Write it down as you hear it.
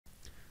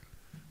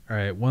All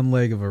right, one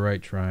leg of a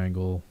right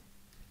triangle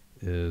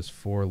is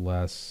 4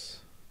 less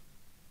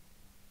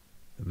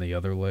than the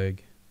other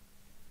leg.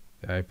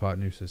 The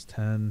hypotenuse is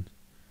 10.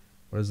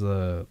 What is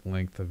the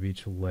length of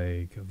each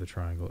leg of the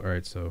triangle? All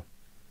right, so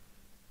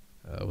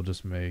we'll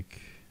just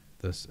make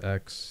this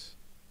x.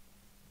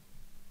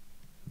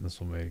 And this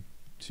will make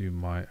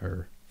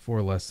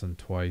 4 less than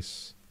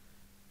twice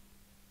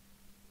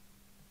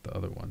the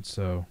other one.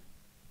 So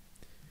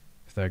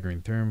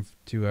Pythagorean theorem,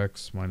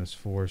 2x minus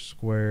 4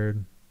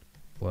 squared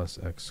plus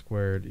x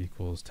squared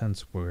equals 10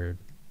 squared.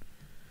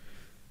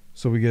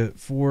 So we get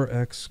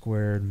 4x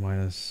squared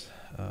minus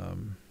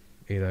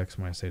 8x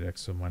minus 8x,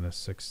 so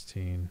minus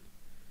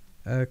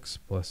 16x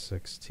plus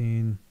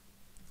 16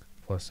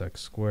 plus x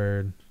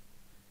squared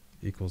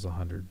equals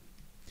 100.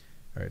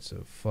 All right, so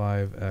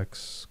 5x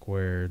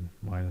squared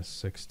minus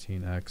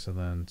 16x, and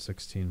then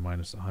 16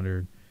 minus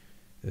 100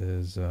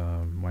 is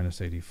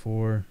minus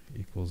 84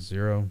 equals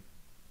 0.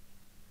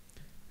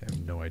 I have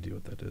no idea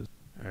what that is.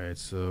 All right,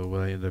 so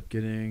what I end up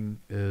getting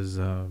is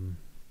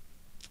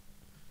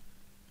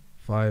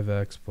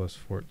 5x plus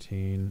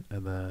 14,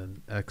 and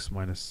then x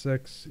minus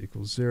 6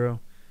 equals 0.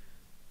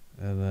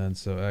 And then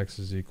so x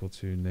is equal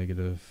to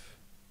negative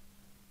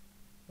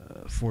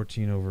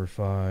 14 over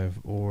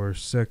 5 or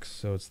 6,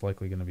 so it's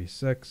likely going to be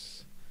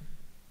 6.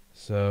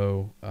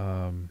 So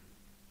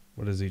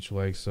what is each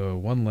leg? So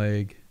one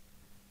leg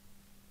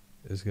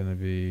is going to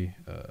be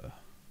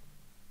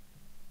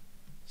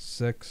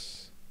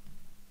 6.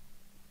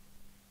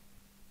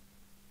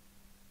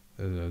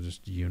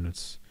 Just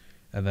units.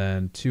 And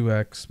then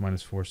 2x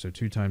minus 4, so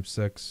 2 times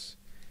 6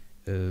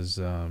 is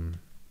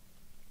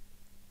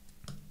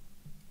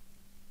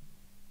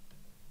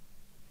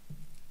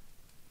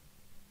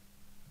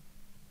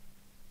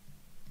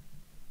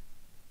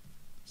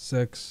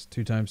 6.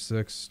 2 times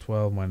 6,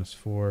 12 minus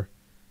 4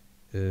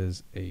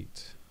 is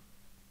 8.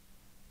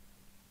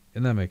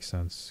 And that makes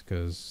sense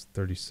because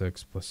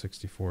 36 plus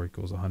 64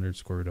 equals 100.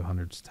 Square root of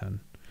 100 is 10.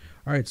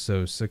 All right,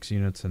 so 6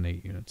 units and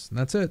 8 units. And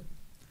that's it.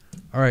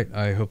 All right,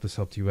 I hope this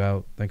helped you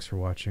out. Thanks for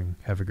watching.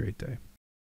 Have a great day.